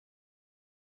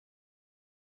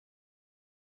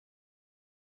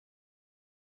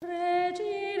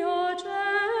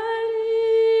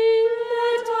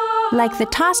Like the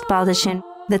tossed baldachin,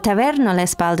 the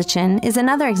Tavèrnoles baldachin is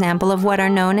another example of what are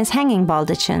known as hanging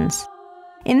baldachins.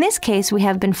 In this case, we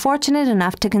have been fortunate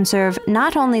enough to conserve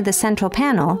not only the central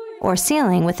panel, or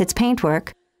ceiling with its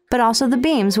paintwork, but also the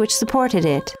beams which supported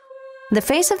it. The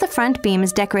face of the front beam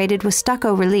is decorated with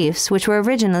stucco reliefs which were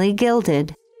originally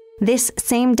gilded. This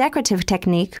same decorative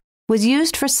technique was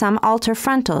used for some altar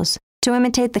frontals to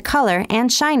imitate the color and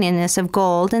shininess of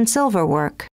gold and silver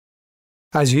work.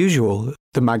 As usual,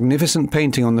 the magnificent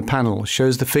painting on the panel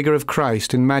shows the figure of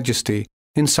Christ in majesty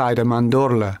inside a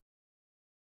mandorla.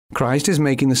 Christ is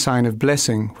making the sign of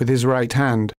blessing with his right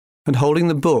hand and holding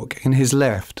the book in his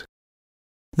left.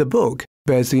 The book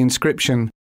bears the inscription,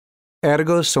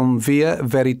 Ergo sum via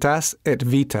veritas et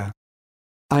vita.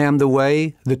 I am the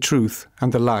way, the truth,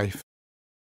 and the life.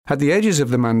 At the edges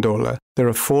of the mandorla, there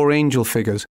are 4 angel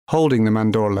figures holding the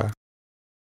mandorla.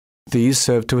 These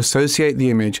serve to associate the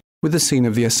image with the scene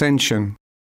of the Ascension.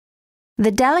 The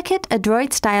delicate,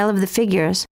 adroit style of the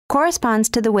figures corresponds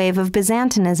to the wave of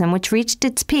Byzantinism which reached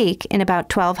its peak in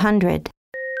about 1200.